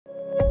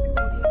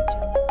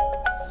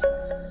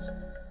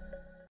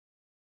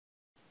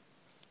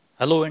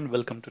Hello and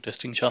welcome to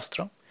Testing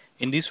Shastra.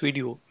 In this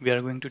video, we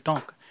are going to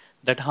talk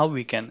that how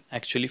we can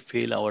actually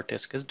fail our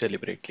test case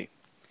deliberately.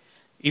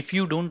 If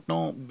you don't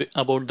know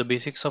about the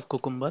basics of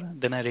Cucumber,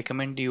 then I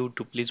recommend you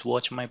to please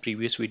watch my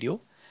previous video.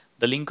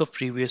 The link of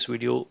previous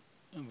video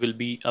will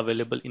be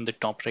available in the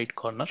top right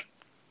corner.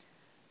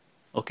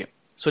 Okay,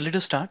 so let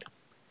us start.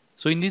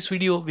 So in this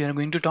video, we are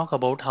going to talk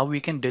about how we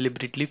can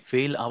deliberately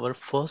fail our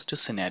first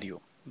scenario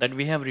that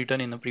we have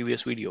written in the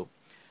previous video.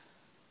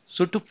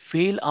 So to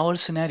fail our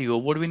scenario,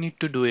 what we need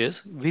to do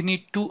is we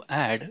need to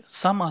add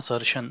some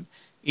assertion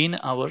in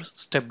our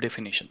step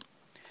definition.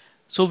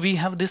 So we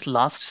have this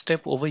last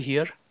step over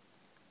here.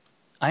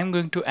 I'm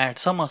going to add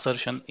some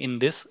assertion in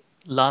this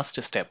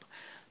last step.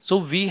 So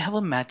we have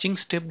a matching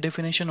step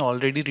definition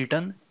already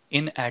written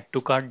in add to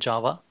cart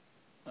Java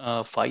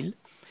file.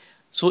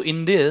 So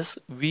in this,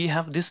 we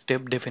have this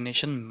step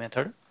definition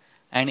method,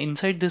 and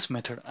inside this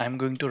method, I'm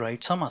going to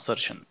write some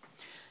assertion.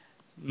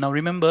 Now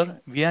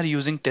remember, we are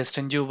using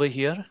TestNG over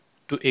here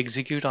to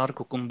execute our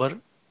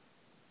Cucumber.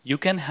 You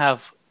can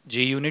have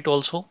JUnit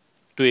also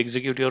to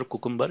execute your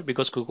Cucumber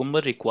because Cucumber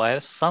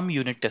requires some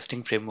unit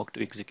testing framework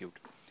to execute.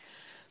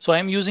 So I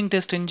am using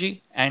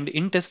TestNG, and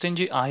in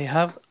TestNG I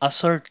have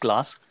assert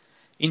class.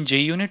 In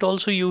JUnit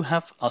also you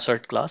have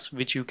assert class,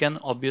 which you can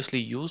obviously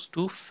use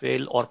to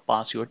fail or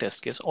pass your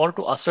test case or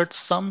to assert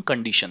some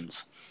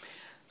conditions.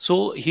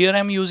 So here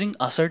I'm using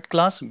assert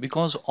class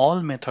because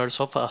all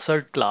methods of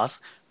assert class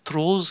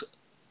throws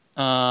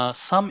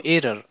some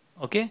error.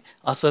 Okay,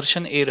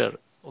 assertion error.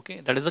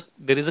 Okay, there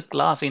is a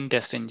class in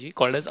TestNG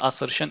called as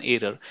assertion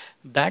error.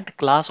 That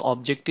class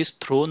object is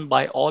thrown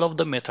by all of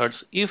the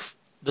methods if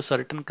the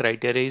certain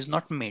criteria is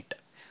not met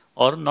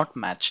or not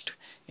matched.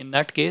 In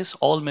that case,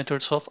 all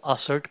methods of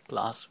assert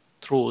class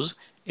throws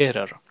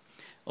error.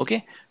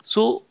 Okay,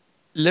 so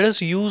let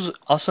us use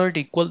assert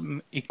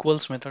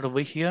equals method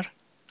over here,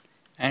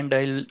 and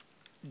I'll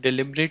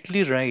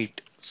deliberately write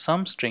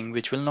some string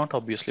which will not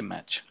obviously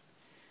match.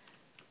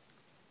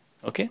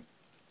 Okay,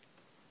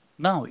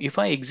 now if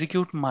I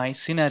execute my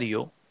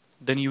scenario,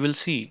 then you will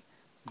see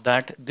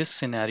that this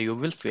scenario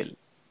will fail.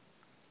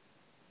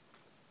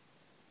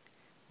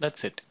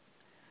 That's it.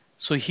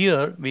 So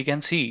here we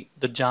can see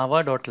the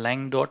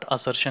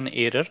java.lang.assertion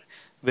error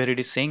where it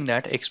is saying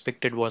that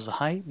expected was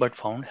high but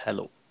found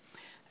hello.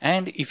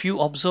 And if you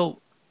observe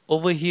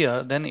over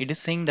here, then it is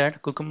saying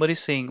that Cucumber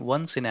is saying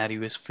one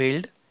scenario is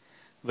failed,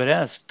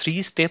 whereas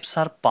 3 steps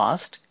are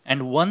passed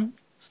and 1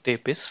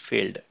 step is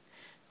failed.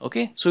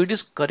 Okay, so it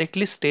is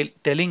correctly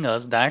telling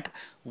us that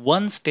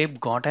one step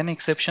got an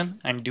exception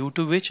and due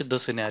to which the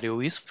scenario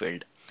is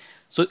failed.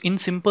 So in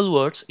simple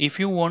words, if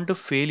you want to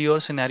fail your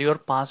scenario or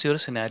pass your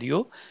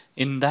scenario,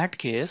 in that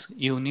case,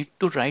 you need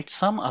to write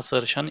some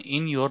assertion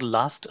in your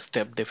last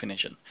step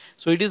definition.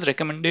 So it is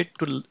recommended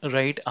to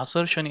write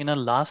assertion in a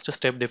last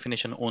step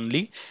definition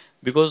only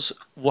because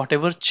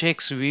whatever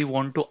checks we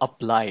want to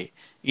apply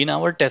in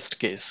our test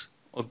case,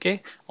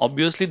 okay,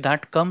 obviously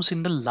that comes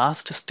in the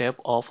last step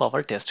of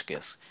our test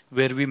case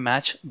where we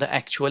match the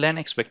actual and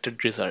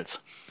expected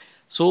results.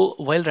 So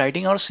while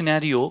writing our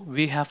scenario,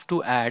 we have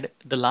to add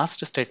the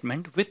last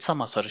statement with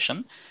some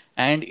assertion,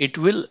 and it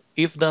will,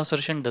 if the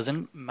assertion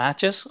doesn't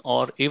matches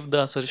or if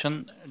the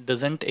assertion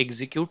doesn't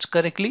executes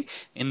correctly,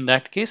 in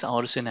that case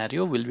our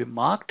scenario will be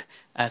marked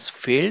as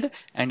failed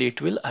and it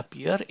will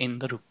appear in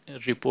the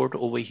report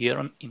over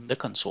here in the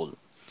console.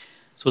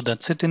 So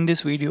that's it in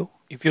this video.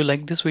 If you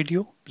like this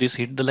video, please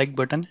hit the like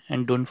button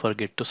and don't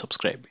forget to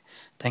subscribe.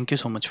 Thank you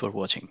so much for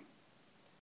watching.